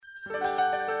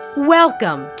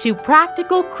Welcome to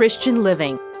Practical Christian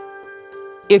Living.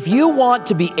 If you want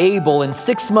to be able in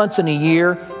 6 months in a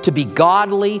year to be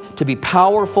godly, to be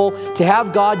powerful, to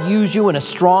have God use you in a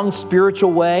strong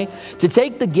spiritual way, to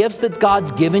take the gifts that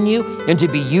God's given you and to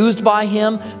be used by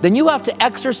Him, then you have to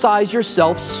exercise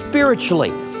yourself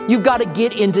spiritually. You've got to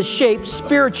get into shape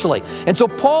spiritually. And so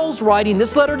Paul's writing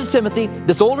this letter to Timothy,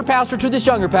 this older pastor to this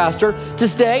younger pastor, to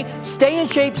stay in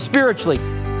shape spiritually.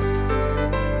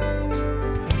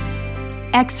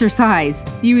 Exercise.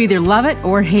 You either love it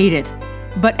or hate it.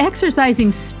 But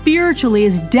exercising spiritually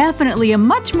is definitely a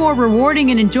much more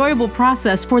rewarding and enjoyable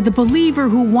process for the believer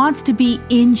who wants to be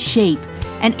in shape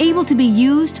and able to be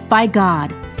used by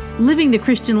God. Living the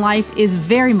Christian life is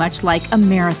very much like a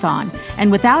marathon,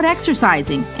 and without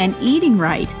exercising and eating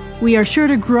right, we are sure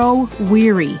to grow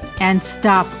weary and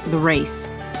stop the race.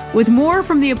 With more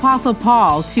from the Apostle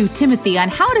Paul to Timothy on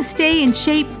how to stay in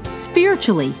shape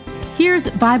spiritually, here's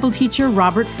Bible teacher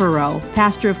Robert Furrow,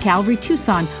 pastor of Calvary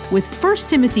Tucson, with 1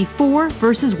 Timothy 4,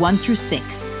 verses 1 through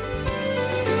 6.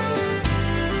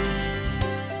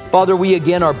 Father, we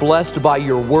again are blessed by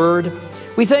your word.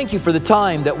 We thank you for the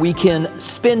time that we can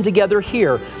spend together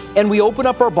here, and we open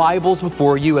up our Bibles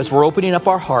before you as we're opening up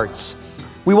our hearts.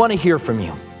 We want to hear from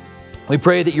you. We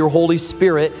pray that your Holy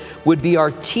Spirit would be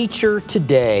our teacher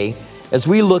today as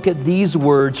we look at these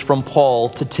words from Paul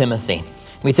to Timothy.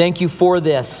 We thank you for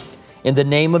this. In the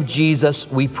name of Jesus,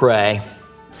 we pray.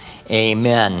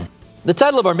 Amen. The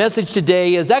title of our message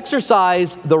today is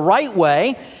Exercise the Right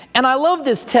Way. And I love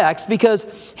this text because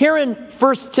here in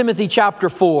 1 Timothy chapter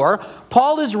 4,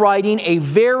 Paul is writing a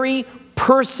very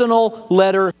personal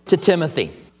letter to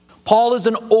Timothy. Paul is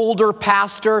an older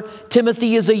pastor.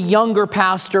 Timothy is a younger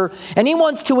pastor. And he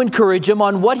wants to encourage him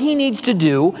on what he needs to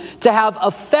do to have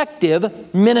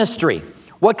effective ministry.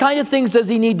 What kind of things does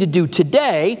he need to do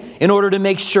today in order to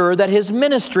make sure that his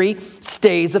ministry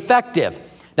stays effective?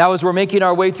 Now, as we're making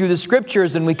our way through the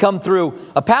scriptures and we come through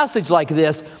a passage like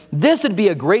this would be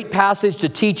a great passage to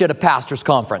teach at a pastor's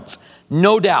conference,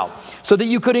 no doubt, so that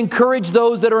you could encourage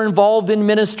those that are involved in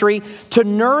ministry to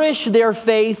nourish their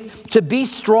faith, to be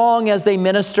strong as they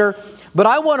minister. But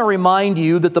I want to remind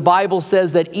you that the Bible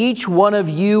says that each one of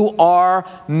you are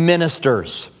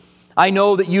ministers. I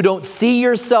know that you don't see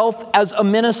yourself as a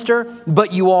minister,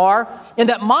 but you are. And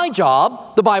that my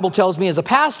job, the Bible tells me as a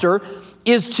pastor,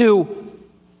 is to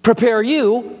prepare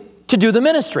you to do the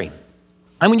ministry.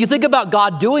 And when you think about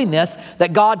God doing this,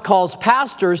 that God calls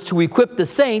pastors to equip the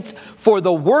saints for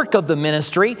the work of the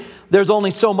ministry, there's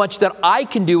only so much that I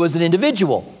can do as an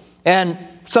individual. And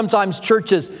sometimes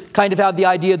churches kind of have the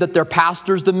idea that their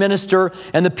pastor's the minister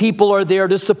and the people are there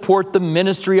to support the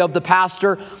ministry of the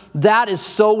pastor. That is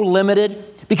so limited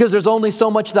because there's only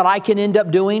so much that I can end up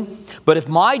doing. But if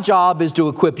my job is to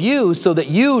equip you so that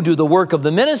you do the work of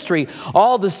the ministry,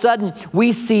 all of a sudden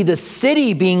we see the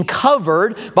city being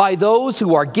covered by those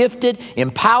who are gifted,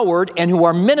 empowered, and who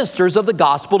are ministers of the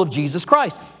gospel of Jesus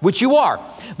Christ, which you are.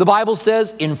 The Bible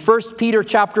says in 1 Peter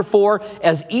chapter 4,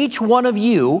 as each one of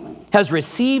you has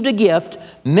received a gift,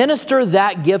 minister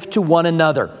that gift to one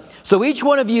another. So each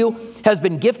one of you has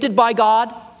been gifted by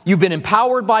God. You've been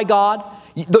empowered by God.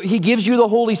 He gives you the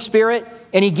Holy Spirit,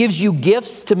 and He gives you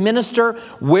gifts to minister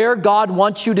where God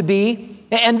wants you to be.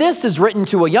 And this is written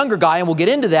to a younger guy, and we'll get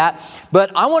into that.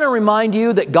 But I want to remind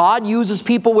you that God uses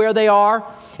people where they are,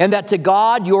 and that to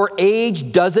God, your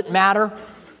age doesn't matter.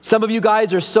 Some of you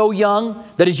guys are so young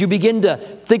that as you begin to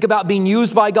think about being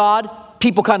used by God,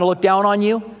 people kind of look down on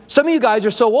you. Some of you guys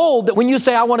are so old that when you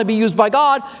say, I want to be used by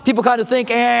God, people kind of think,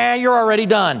 you're already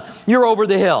done. You're over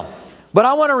the hill. But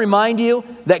I want to remind you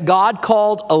that God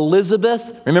called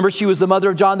Elizabeth, remember she was the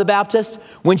mother of John the Baptist,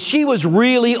 when she was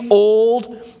really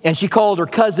old, and she called her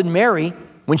cousin Mary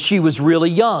when she was really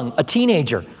young, a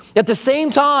teenager. At the same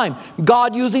time,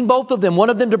 God using both of them, one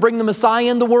of them to bring the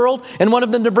Messiah in the world, and one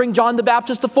of them to bring John the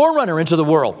Baptist, the forerunner, into the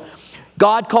world.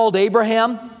 God called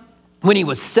Abraham when he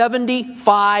was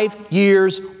 75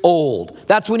 years old.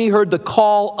 That's when he heard the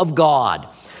call of God.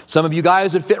 Some of you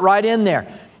guys would fit right in there.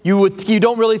 You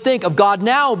don't really think of God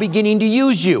now beginning to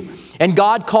use you. And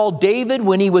God called David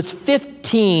when he was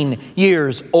 15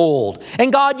 years old.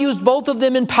 And God used both of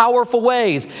them in powerful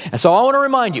ways. And so I want to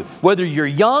remind you, whether you're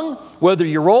young, whether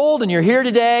you're old and you're here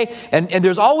today, and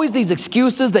there's always these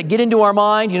excuses that get into our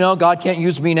mind, God can't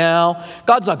use me now.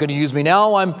 God's not going to use me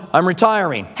now. I'm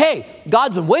retiring. Hey,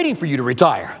 God's been waiting for you to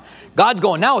retire. God's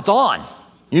going, now it's on.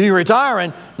 You're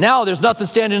retiring. Now there's nothing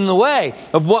standing in the way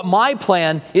of what my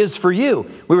plan is for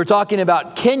you. We were talking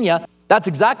about Kenya That's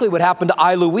exactly what happened to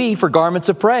I. Louise for Garments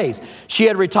of Praise. She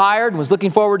had retired and was looking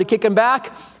forward to kicking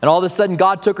back, and all of a sudden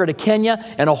God took her to Kenya,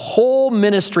 and a whole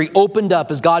ministry opened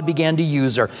up as God began to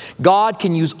use her. God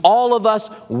can use all of us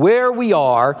where we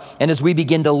are, and as we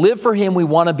begin to live for Him, we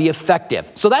want to be effective.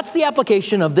 So that's the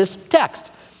application of this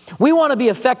text. We want to be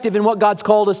effective in what God's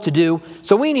called us to do,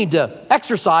 so we need to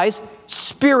exercise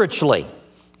spiritually.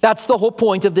 That's the whole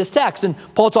point of this text. And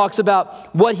Paul talks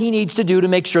about what he needs to do to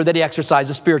make sure that he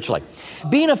exercises spiritually.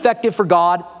 Being effective for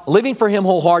God, living for Him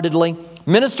wholeheartedly,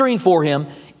 ministering for Him,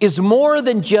 is more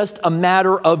than just a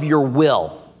matter of your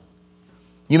will.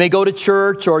 You may go to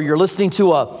church, or you're listening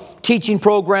to a teaching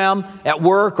program at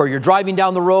work, or you're driving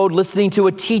down the road listening to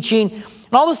a teaching,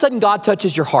 and all of a sudden God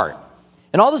touches your heart.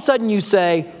 And all of a sudden you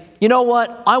say, you know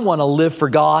what? I want to live for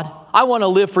God. I want to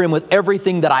live for Him with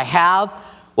everything that I have.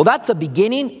 Well, that's a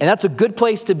beginning, and that's a good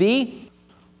place to be,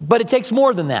 but it takes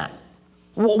more than that.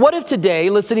 What if today,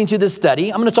 listening to this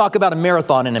study, I'm going to talk about a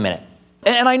marathon in a minute.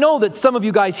 And I know that some of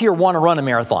you guys here want to run a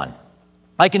marathon.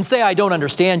 I can say I don't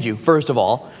understand you, first of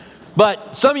all,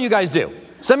 but some of you guys do.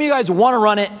 Some of you guys want to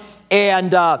run it,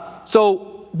 and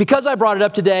so because I brought it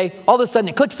up today, all of a sudden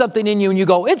it clicks something in you, and you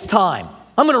go, it's time.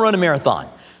 I'm going to run a marathon.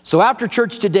 So after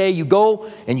church today, you go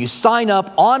and you sign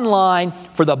up online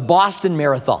for the Boston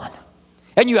Marathon.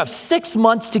 And you have 6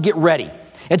 months to get ready.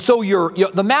 And so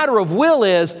the matter of will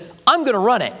is, I'm going to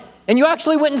run it. And you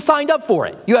actually went and signed up for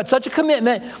it. You had such a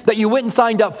commitment that you went and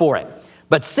signed up for it.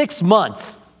 But 6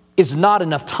 months is not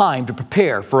enough time to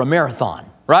prepare for a marathon,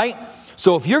 right?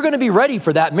 So if you're going to be ready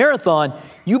for that marathon,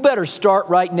 you better start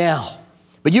right now.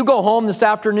 But you go home this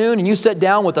afternoon and you sit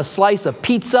down with a slice of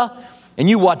pizza and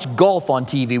you watch golf on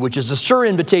TV, which is a sure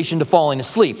invitation to falling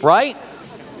asleep, right?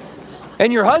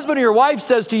 And your husband or your wife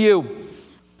says to you,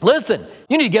 listen,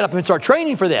 you need to get up and start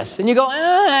training for this. And you go,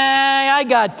 I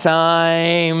got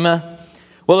time.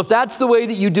 Well, if that's the way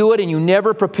that you do it and you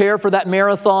never prepare for that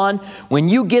marathon, when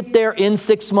you get there in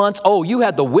 6 months, you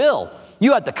had the will.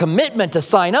 You had the commitment to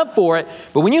sign up for it.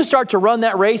 But when you start to run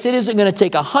that race, it isn't going to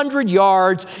take 100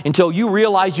 yards until you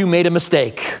realize you made a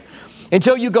mistake.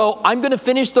 Until you go, I'm going to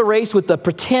finish the race with the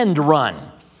pretend run. Do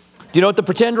you know what the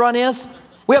pretend run is?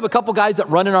 We have a couple guys that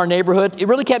run in our neighborhood. It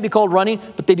really can't be called running,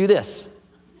 but they do this.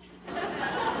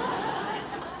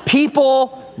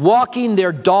 People walking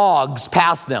their dogs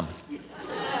past them.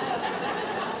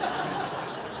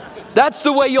 That's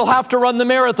the way you'll have to run the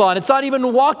marathon. It's not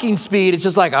even walking speed. It's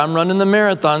just like, I'm running the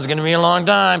marathon. It's going to be a long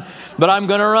time, but I'm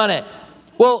going to run it.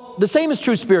 Well, the same is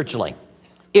true spiritually.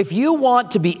 If you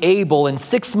want to be able in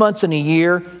 6 months and a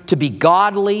year to be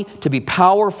godly, to be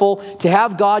powerful, to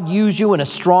have God use you in a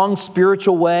strong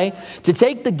spiritual way, to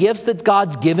take the gifts that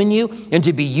God's given you and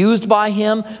to be used by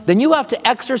Him, then you have to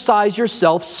exercise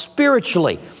yourself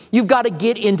spiritually. You've got to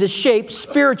get into shape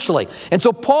spiritually. And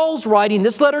so Paul's writing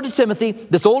this letter to Timothy,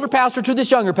 this older pastor to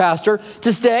this younger pastor,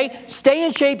 to stay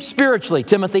in shape spiritually,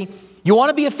 Timothy. You want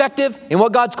to be effective in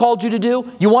what God's called you to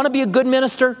do? You want to be a good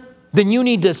minister? Then you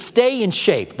need to stay in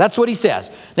shape. That's what he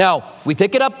says. Now, we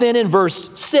pick it up then in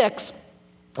verse 6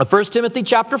 of 1 Timothy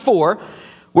chapter 4,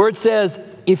 where it says,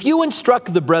 if you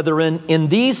instruct the brethren in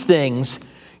these things,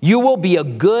 you will be a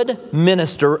good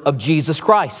minister of Jesus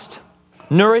Christ,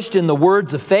 nourished in the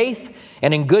words of faith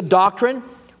and in good doctrine,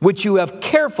 which you have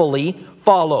carefully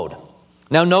followed.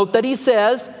 Now note that he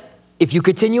says, if you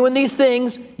continue in these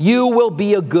things, you will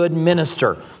be a good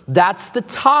minister. That's the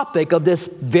topic of this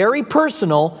very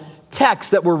personal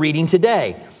text that we're reading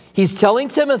today. He's telling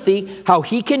Timothy how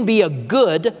he can be a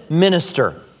good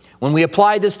minister. When we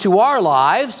apply this to our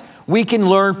lives, we can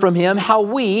learn from him how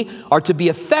we are to be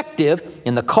effective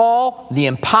in the call, the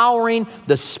empowering,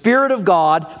 the Spirit of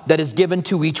God that is given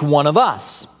to each one of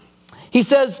us. He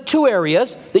says 2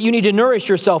 areas that you need to nourish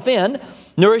yourself in.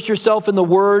 Nourish yourself in the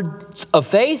words of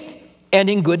faith and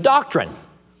in good doctrine.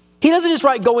 He doesn't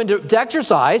just go into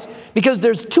exercise, because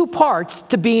there's 2 parts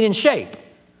to being in shape.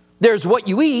 There's what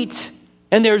you eat,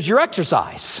 and there's your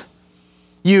exercise.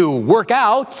 You work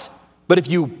out, but if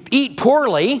you eat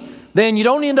poorly, then you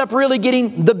don't end up really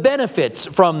getting the benefits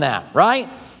from that, right?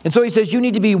 And so he says you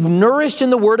need to be nourished in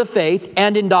the word of faith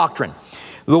and in doctrine.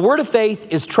 The word of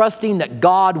faith is trusting that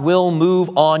God will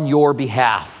move on your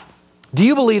behalf. Do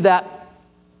you believe that?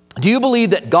 Do you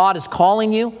believe that God is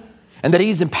calling you and that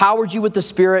He's empowered you with the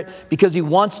Spirit because He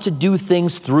wants to do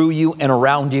things through you and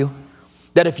around you?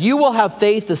 That if you will have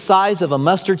faith the size of a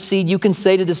mustard seed, you can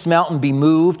say to this mountain, be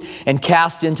moved and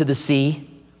cast into the sea.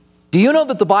 Do you know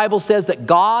that the Bible says that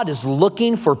God is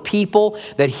looking for people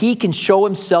that He can show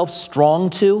Himself strong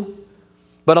to?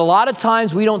 But a lot of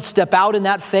times we don't step out in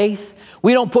that faith.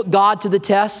 We don't put God to the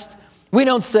test. We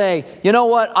don't say, you know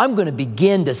what, I'm going to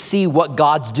begin to see what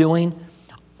God's doing.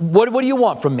 What do you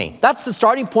want from me? That's the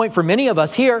starting point for many of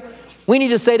us here. We need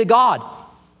to say to God,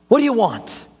 what do you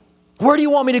want? Where do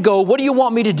you want me to go? What do you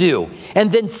want me to do?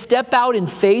 And then step out in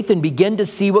faith and begin to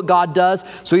see what God does.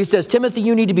 So he says, Timothy,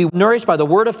 you need to be nourished by the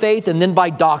word of faith and then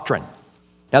by doctrine.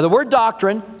 Now the word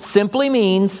doctrine simply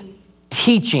means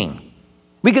teaching.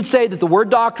 We could say that the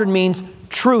word doctrine means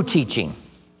true teaching.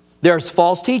 There's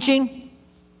false teaching,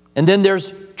 and then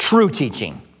there's true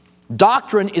teaching.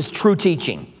 Doctrine is true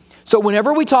teaching. So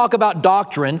whenever we talk about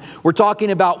doctrine, we're talking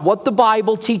about what the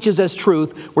Bible teaches as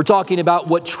truth. We're talking about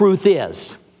what truth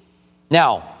is.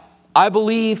 Now, I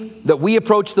believe that we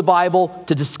approach the Bible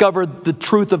to discover the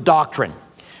truth of doctrine.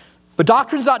 But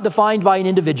doctrine's not defined by an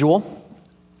individual.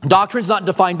 Doctrine's not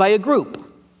defined by a group.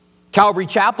 Calvary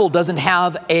Chapel doesn't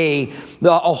have a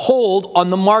hold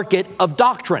on the market of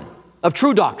doctrine, of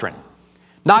true doctrine.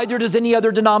 Neither does any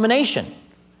other denomination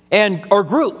or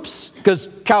groups, because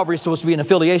Calvary is supposed to be an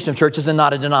affiliation of churches and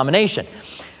not a denomination.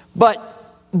 But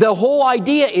the whole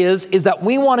idea is that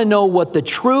we want to know what the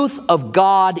truth of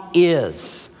God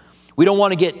is. We don't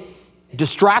want to get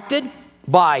distracted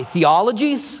by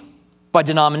theologies, by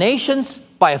denominations,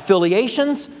 by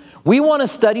affiliations. We want to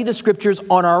study the scriptures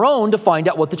on our own to find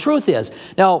out what the truth is.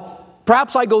 Now,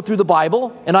 perhaps I go through the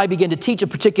Bible and I begin to teach a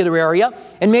particular area,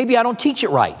 and maybe I don't teach it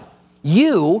right.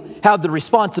 You have the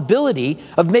responsibility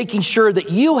of making sure that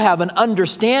you have an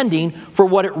understanding for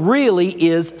what it really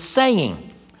is saying.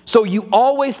 So you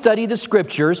always study the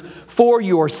scriptures for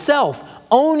yourself,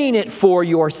 owning it for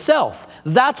yourself.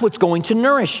 That's what's going to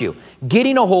nourish you,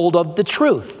 getting a hold of the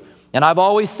truth. And I've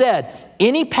always said,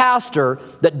 any pastor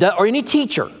or any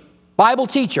teacher, Bible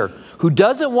teacher, who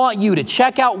doesn't want you to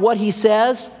check out what he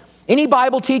says, any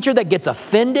Bible teacher that gets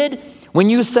offended when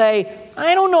you say,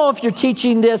 I don't know if you're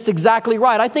teaching this exactly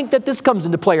right. I think that this comes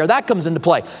into play or that comes into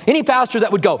play. Any pastor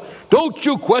that would go, don't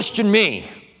you question me,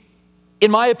 in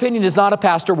my opinion, is not a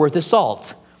pastor worth his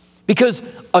salt. Because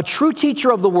a true teacher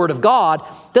of the Word of God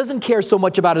doesn't care so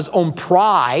much about his own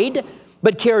pride,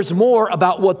 but cares more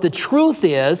about what the truth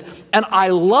is. And I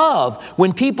love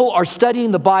when people are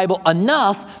studying the Bible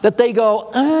enough that they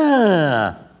go,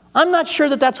 I'm not sure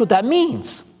that that's what that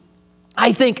means.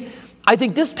 I think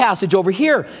this passage over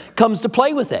here comes to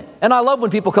play with it. And I love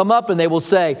when people come up and they will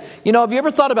say, you know, have you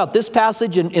ever thought about this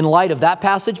passage in light of that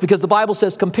passage? Because the Bible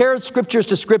says, compare scriptures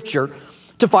to scripture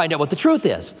to find out what the truth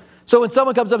is. So when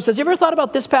someone comes up and says, you ever thought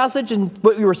about this passage and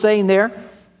what you were saying there?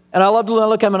 And I love to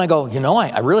look at them and I go, you know,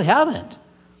 I really haven't.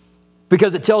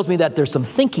 Because it tells me that there's some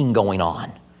thinking going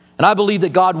on. And I believe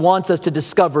that God wants us to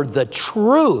discover the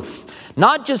truth,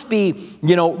 not just be,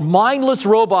 mindless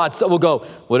robots that will go,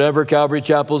 whatever Calvary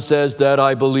Chapel says, that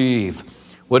I believe.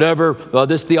 Whatever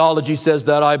this theology says,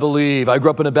 that I believe. I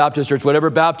grew up in a Baptist church. Whatever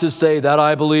Baptists say, that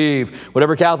I believe.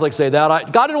 Whatever Catholics say,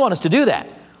 God didn't want us to do that.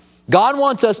 God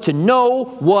wants us to know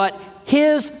what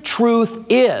His truth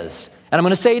is. And I'm going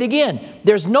to say it again.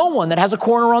 There's no one that has a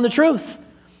corner on the truth.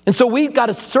 And so we've got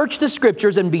to search the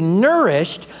scriptures and be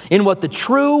nourished in what the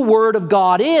true Word of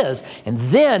God is. And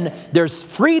then there's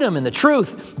freedom in the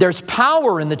truth. There's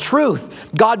power in the truth.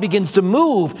 God begins to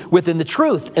move within the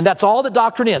truth. And that's all that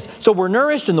doctrine is. So we're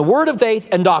nourished in the Word of faith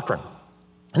and doctrine.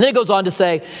 And then it goes on to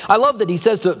say, I love that he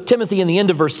says to Timothy in the end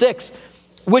of verse 6,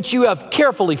 which you have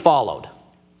carefully followed.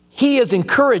 He is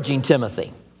encouraging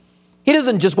Timothy. He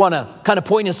doesn't just want to kind of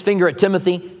point his finger at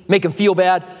Timothy, make him feel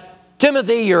bad.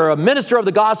 Timothy, you're a minister of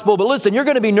the gospel, but listen, you're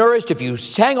going to be nourished if you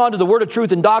hang on to the word of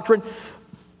truth and doctrine,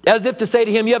 as if to say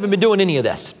to him, you haven't been doing any of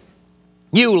this.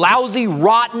 You lousy,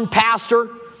 rotten pastor,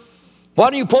 why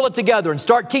don't you pull it together and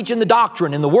start teaching the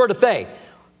doctrine and the word of faith?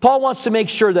 Paul wants to make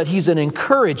sure that he's an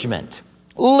encouragement.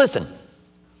 Listen,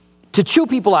 to chew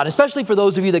people out, especially for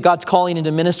those of you that God's calling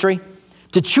into ministry,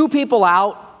 to chew people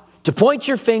out, to point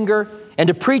your finger, and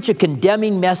to preach a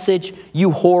condemning message,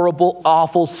 you horrible,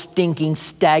 awful, stinking,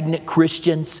 stagnant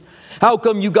Christians. How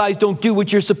come you guys don't do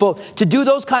what you're supposed to do?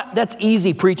 That's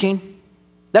easy preaching.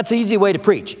 That's an easy way to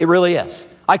preach. It really is.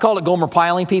 I call it Gomer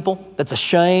piling people. That's a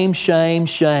shame, shame,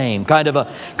 shame kind of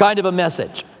a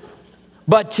message.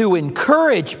 But to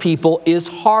encourage people is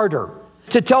harder.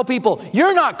 To tell people,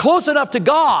 you're not close enough to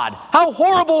God. How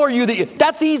horrible are you?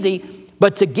 That's easy.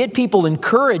 But to get people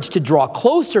encouraged to draw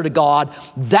closer to God,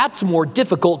 that's more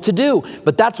difficult to do.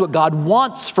 But that's what God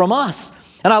wants from us.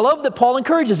 And I love that Paul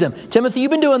encourages him. Timothy,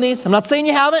 you've been doing these. I'm not saying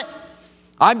you haven't.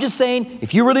 I'm just saying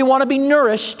if you really want to be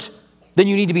nourished, then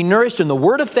you need to be nourished in the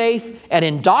word of faith and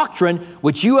in doctrine,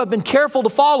 which you have been careful to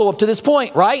follow up to this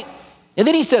point, right? And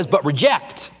then he says, but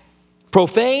reject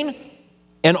profane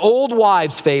and old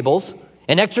wives' fables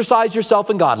and exercise yourself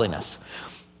in godliness.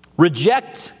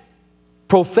 Reject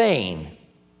profane.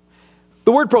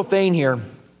 The word profane here,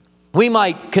 we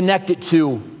might connect it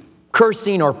to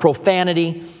cursing or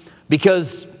profanity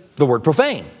because the word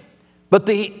profane. But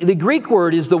the Greek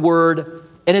word is the word,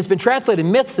 and it's been translated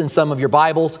myths in some of your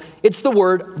Bibles, it's the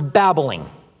word babbling.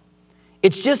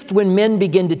 It's just when men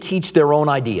begin to teach their own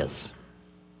ideas.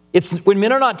 It's when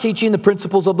men are not teaching the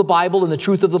principles of the Bible and the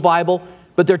truth of the Bible,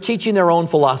 but they're teaching their own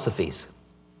philosophies.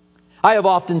 I have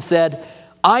often said,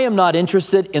 I am not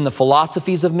interested in the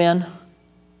philosophies of men.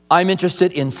 I'm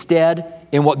interested instead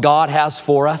in what God has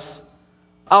for us.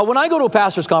 When I go to a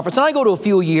pastor's conference, and I go to a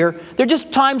few a year, there are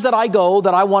just times that I go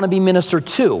that I want to be ministered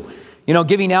to. You know,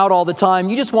 giving out all the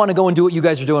time. You just want to go and do what you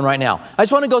guys are doing right now. I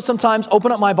just want to go sometimes,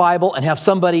 open up my Bible, and have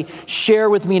somebody share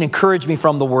with me and encourage me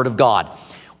from the Word of God.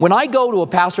 When I go to a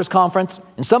pastor's conference,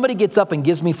 and somebody gets up and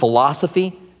gives me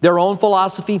philosophy, their own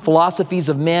philosophy, philosophies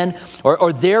of men,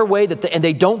 or their way, and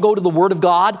they don't go to the Word of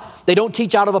God, they don't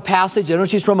teach out of a passage, they don't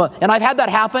teach from and I've had that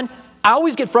happen, I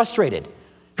always get frustrated.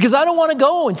 Because I don't want to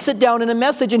go and sit down in a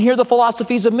message and hear the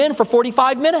philosophies of men for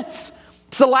 45 minutes.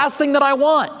 It's the last thing that I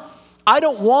want. I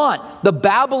don't want the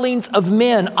babblings of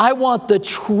men. I want the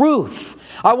truth.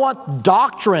 I want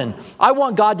doctrine. I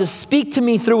want God to speak to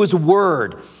me through His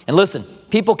Word. And listen,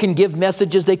 people can give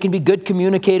messages. They can be good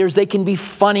communicators. They can be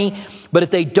funny. But if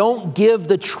they don't give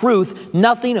the truth,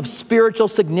 nothing of spiritual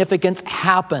significance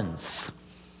happens.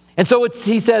 And so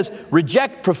he says,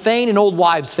 reject profane and old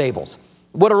wives' fables.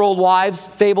 What are old wives'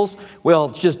 fables? Well,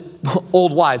 it's just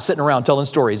old wives sitting around telling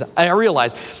stories. I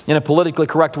realize in a politically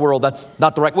correct world, that's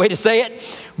not the right way to say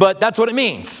it, but that's what it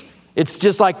means. It's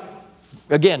just like,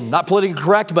 again, not politically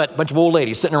correct, but a bunch of old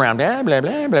ladies sitting around, blah, blah,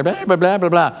 blah, blah, blah, blah, blah, blah,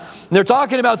 blah. And they're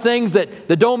talking about things that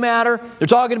don't matter. They're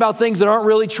talking about things that aren't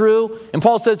really true. And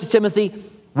Paul says to Timothy,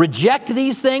 reject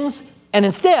these things and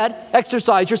instead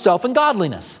exercise yourself in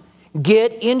godliness.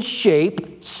 Get in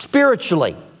shape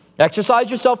spiritually. Exercise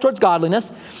yourself towards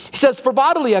godliness. He says, for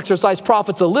bodily exercise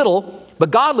profits a little, but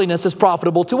godliness is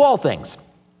profitable to all things.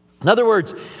 In other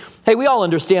words, hey, we all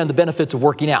understand the benefits of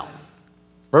working out,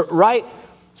 right?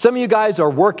 Some of you guys are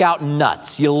workout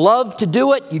nuts. You love to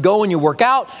do it. You go and you work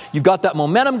out. You've got that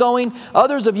momentum going.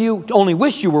 Others of you only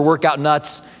wish you were workout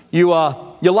nuts. You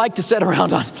like to sit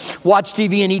around and watch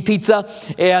TV and eat pizza,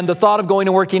 and the thought of going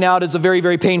and working out is a very,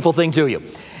 very painful thing to you.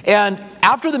 And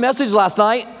after the message last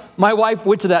night, my wife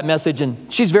went to that message,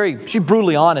 and she's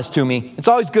brutally honest to me. It's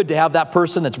always good to have that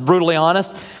person that's brutally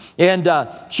honest. And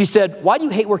she said, why do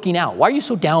you hate working out? Why are you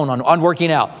so down on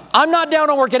working out? I'm not down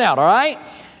on working out, all right?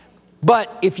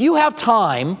 But if you have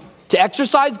time to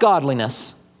exercise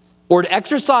godliness or to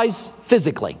exercise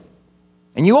physically,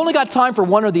 and you only got time for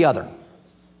one or the other,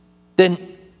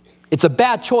 then it's a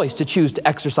bad choice to choose to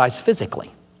exercise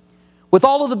physically with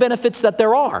all of the benefits that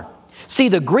there are. See,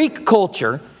 the Greek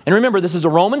culture, and remember, this is a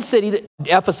Roman city,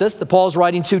 Ephesus, that Paul is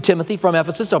writing to Timothy from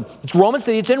Ephesus. So it's a Roman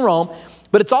city, it's in Rome,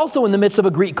 but it's also in the midst of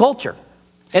a Greek culture.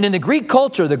 And in the Greek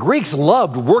culture, the Greeks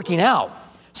loved working out,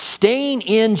 staying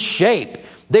in shape.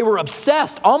 They were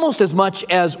obsessed almost as much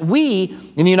as we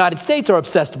in the United States are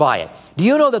obsessed by it. Do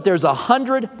you know that there's a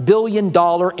 $100 billion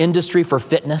industry for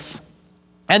fitness?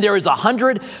 And there is a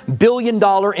 $100 billion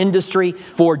industry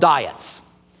for diets.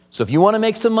 So if you want to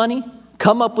make some money,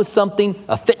 come up with something,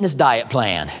 a fitness diet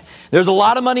plan. There's a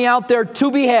lot of money out there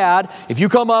to be had if you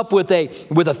come up with a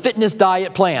fitness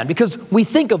diet plan, because we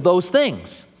think of those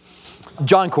things.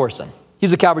 John Corson,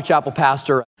 he's a Calvary Chapel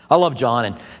pastor. I love John,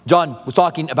 and John was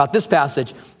talking about this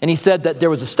passage, and he said that there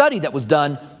was a study that was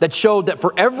done that showed that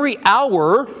for every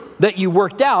hour that you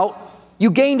worked out,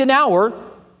 you gained an hour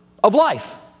of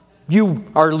life. You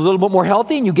are a little bit more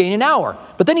healthy and you gain an hour.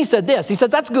 But then he said this, he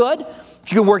says, that's good.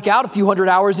 If you can work out a few hundred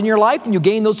hours in your life and you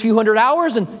gain those few hundred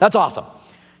hours, and that's awesome.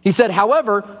 He said,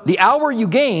 however, the hour you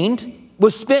gained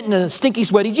was spent in a stinky,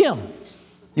 sweaty gym.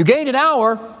 You gained an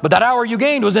hour, but that hour you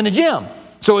gained was in a gym.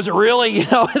 So is it really,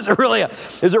 is it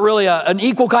really an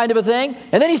equal kind of a thing?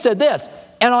 And then he said this,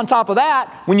 and on top of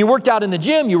that, when you worked out in the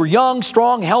gym, you were young,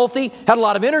 strong, healthy, had a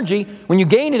lot of energy. When you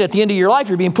gained it at the end of your life,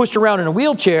 you're being pushed around in a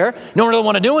wheelchair. You don't really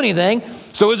want to do anything.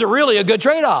 So is it really a good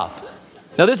trade-off?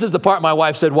 Now, this is the part my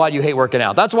wife said, why do you hate working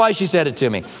out? That's why she said it to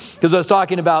me, because I was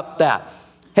talking about that.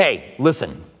 Hey,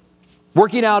 listen,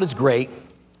 working out is great.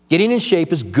 Getting in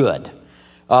shape is good.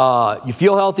 You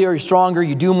feel healthier, you're stronger,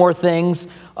 you do more things.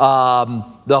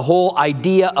 The whole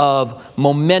idea of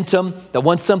momentum, that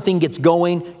once something gets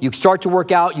going, you start to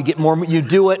work out, you get more, you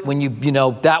do it when you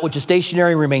know, that which is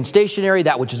stationary remains stationary,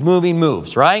 that which is moving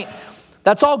moves, right?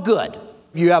 That's all good.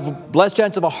 You have less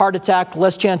chance of a heart attack,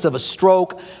 less chance of a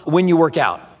stroke when you work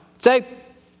out. Say,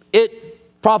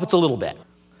 it profits a little bit.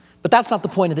 But that's not the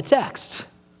point of the text.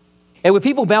 And when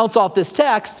people bounce off this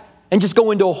text, and just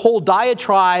go into a whole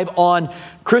diatribe on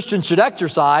Christians should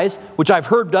exercise, which I've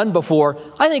heard done before,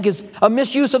 I think is a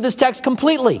misuse of this text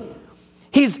completely.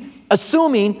 He's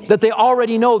assuming that they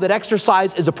already know that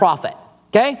exercise is a profit,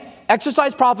 okay?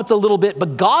 Exercise profits a little bit,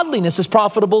 but godliness is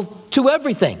profitable to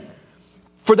everything.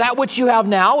 For that which you have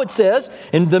now, it says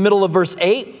in the middle of verse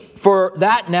 8, for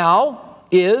that now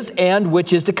is and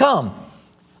which is to come.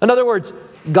 In other words,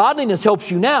 godliness helps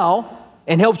you now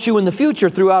and helps you in the future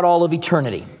throughout all of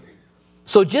eternity.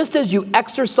 So just as you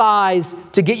exercise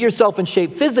to get yourself in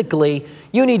shape physically,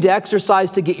 you need to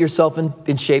exercise to get yourself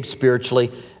in shape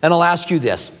spiritually. And I'll ask you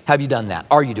this, have you done that?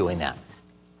 Are you doing that?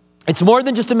 It's more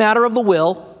than just a matter of the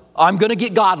will. I'm going to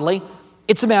get godly.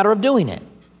 It's a matter of doing it.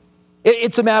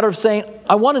 It's a matter of saying,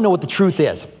 I want to know what the truth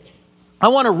is. I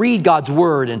want to read God's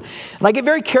word. And I get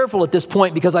very careful at this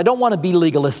point because I don't want to be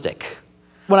legalistic.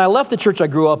 When I left the church I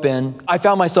grew up in, I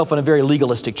found myself in a very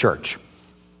legalistic church.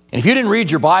 And if you didn't read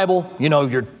your Bible, your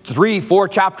 3-4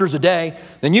 chapters a day,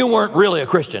 then you weren't really a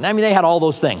Christian. I mean, they had all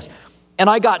those things. And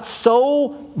I got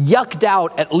so yucked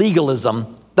out at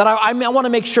legalism that I want to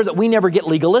make sure that we never get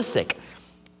legalistic.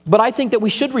 But I think that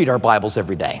we should read our Bibles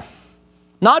every day.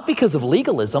 Not because of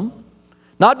legalism,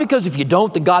 not because if you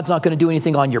don't, then God's not going to do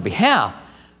anything on your behalf,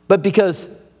 but because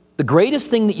the greatest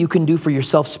thing that you can do for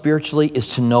yourself spiritually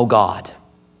is to know God.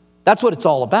 That's what it's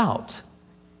all about.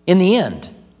 In the end,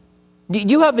 do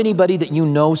you have anybody that you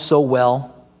know so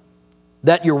well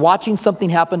that you're watching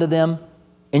something happen to them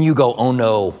and you go, oh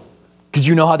no, because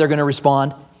you know how they're going to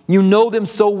respond? You know them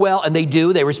so well, and they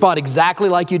do. They respond exactly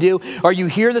like you do. Or you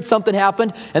hear that something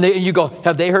happened, and you go,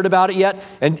 have they heard about it yet?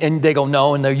 And they go,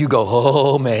 no, and you go,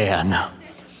 oh man.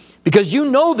 Because you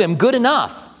know them good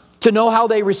enough to know how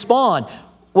they respond.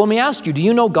 Well, let me ask you, do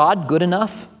you know God good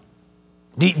enough?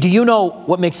 Do you know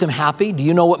what makes him happy? Do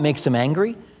you know what makes him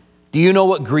angry? Do you know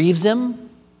what grieves him?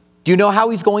 Do you know how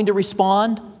he's going to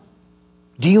respond?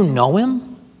 Do you know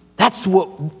him? That's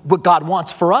what God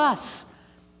wants for us,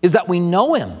 is that we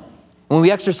know him. When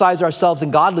we exercise ourselves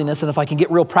in godliness, and if I can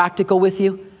get real practical with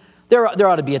you, there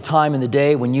ought to be a time in the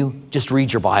day when you just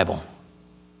read your Bible.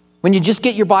 When you just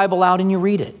get your Bible out and you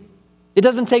read it. It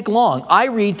doesn't take long. I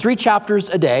read 3 chapters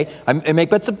a day.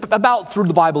 That's about through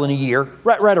the Bible in a year,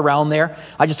 right around there.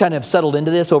 I just kind of settled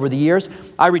into this over the years.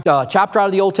 I read a chapter out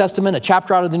of the Old Testament, a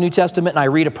chapter out of the New Testament, and I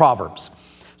read a Proverbs.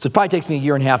 So it probably takes me a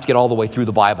year and a half to get all the way through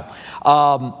the Bible.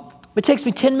 It takes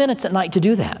me 10 minutes at night to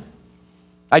do that.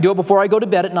 I do it before I go to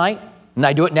bed at night, and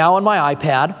I do it now on my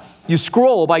iPad. You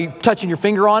scroll by touching your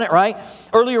finger on it, right?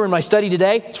 Earlier in my study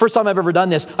today, it's the first time I've ever done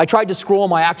this, I tried to scroll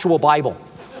my actual Bible.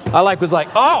 I was like,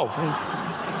 oh,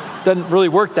 doesn't really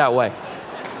work that way.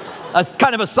 That's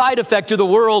kind of a side effect to the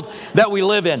world that we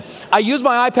live in. I use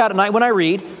my iPad at night when I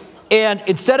read, and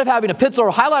instead of having a pencil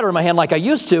or highlighter in my hand like I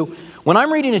used to, when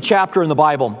I'm reading a chapter in the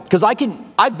Bible, because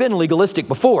I've been legalistic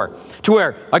before, to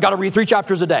where I got to read 3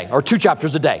 chapters a day or 2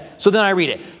 chapters a day. So then I read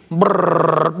it.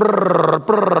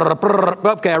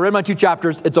 Okay, I read my 2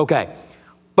 chapters, it's okay.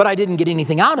 But I didn't get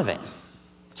anything out of it.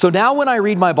 So now when I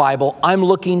read my Bible, I'm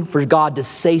looking for God to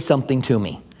say something to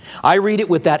me. I read it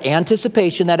with that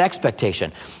anticipation, that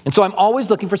expectation. And so I'm always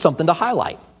looking for something to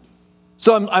highlight.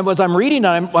 So as I'm reading,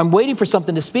 I'm waiting for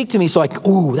something to speak to me, so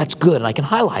ooh, that's good, and I can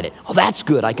highlight it. Oh, that's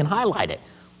good, I can highlight it.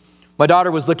 My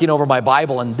daughter was looking over my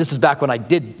Bible, and this is back when I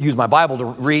did use my Bible to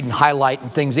read and highlight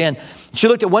and things in. She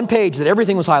looked at one page that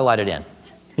everything was highlighted in.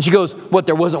 And she goes, what,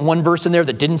 there wasn't one verse in there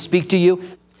that didn't speak to you?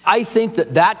 I think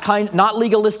that kind, not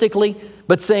legalistically,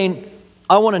 but saying,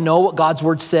 I want to know what God's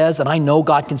word says, and I know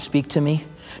God can speak to me.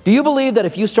 Do you believe that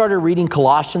if you started reading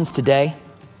Colossians today,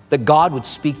 that God would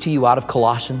speak to you out of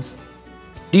Colossians?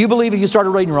 Do you believe if you started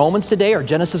reading Romans today, or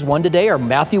Genesis 1 today, or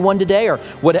Matthew 1 today, or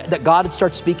that God would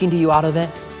start speaking to you out of it?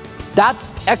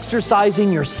 That's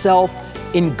exercising yourself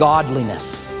in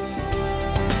godliness.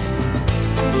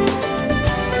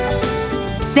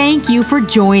 Thank you for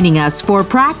joining us for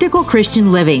Practical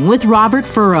Christian Living with Robert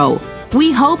Furrow.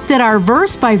 We hope that our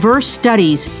verse-by-verse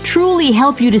studies truly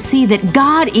help you to see that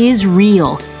God is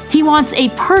real. He wants a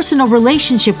personal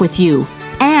relationship with you,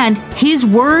 and His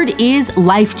Word is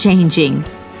life-changing.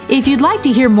 If you'd like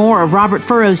to hear more of Robert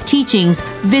Furrow's teachings,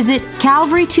 visit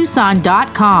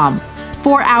calvarytucson.com.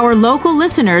 For our local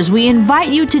listeners, we invite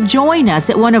you to join us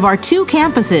at one of our 2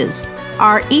 campuses.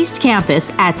 Our East Campus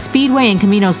at Speedway and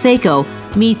Camino Seco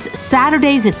meets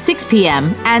Saturdays at 6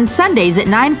 p.m. and Sundays at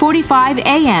 9:45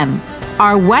 a.m.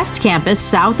 Our West Campus,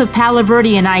 south of Palo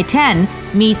Verde and I-10,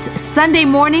 meets Sunday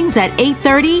mornings at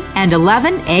 8:30 and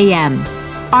 11 a.m.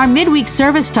 Our midweek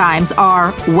service times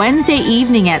are Wednesday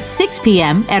evening at 6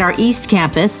 p.m. at our East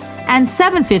Campus and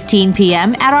 7:15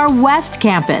 p.m. at our West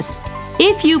Campus.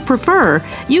 If you prefer,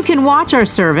 you can watch our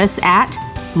service at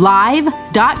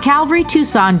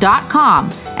live.calvarytucson.com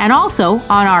and also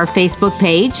on our Facebook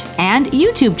page and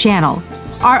YouTube channel.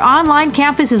 Our online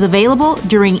campus is available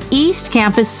during East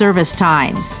Campus service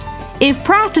times. If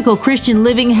Practical Christian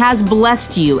Living has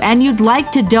blessed you and you'd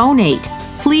like to donate,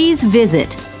 please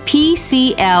visit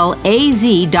PCLAZ.org.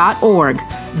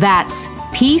 That's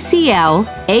PCLAZ.org,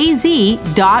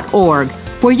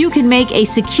 where you can make a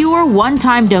secure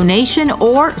one-time donation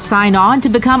or sign on to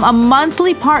become a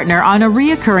monthly partner on a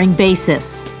reoccurring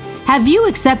basis. Have you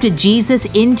accepted Jesus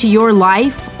into your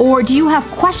life, or do you have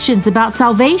questions about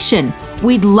salvation?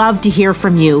 We'd love to hear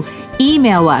from you.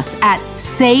 Email us at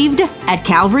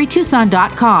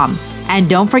saved@calvarytucson.com. And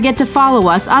don't forget to follow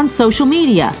us on social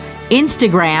media,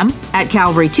 Instagram at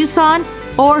Calvary Tucson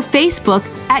or Facebook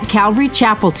at Calvary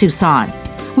Chapel Tucson.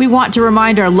 We want to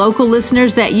remind our local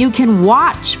listeners that you can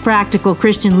watch Practical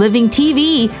Christian Living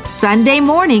TV Sunday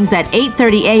mornings at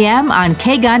 8:30 a.m. on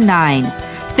KGUN 9.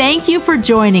 Thank you for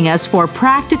joining us for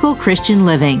Practical Christian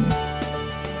Living.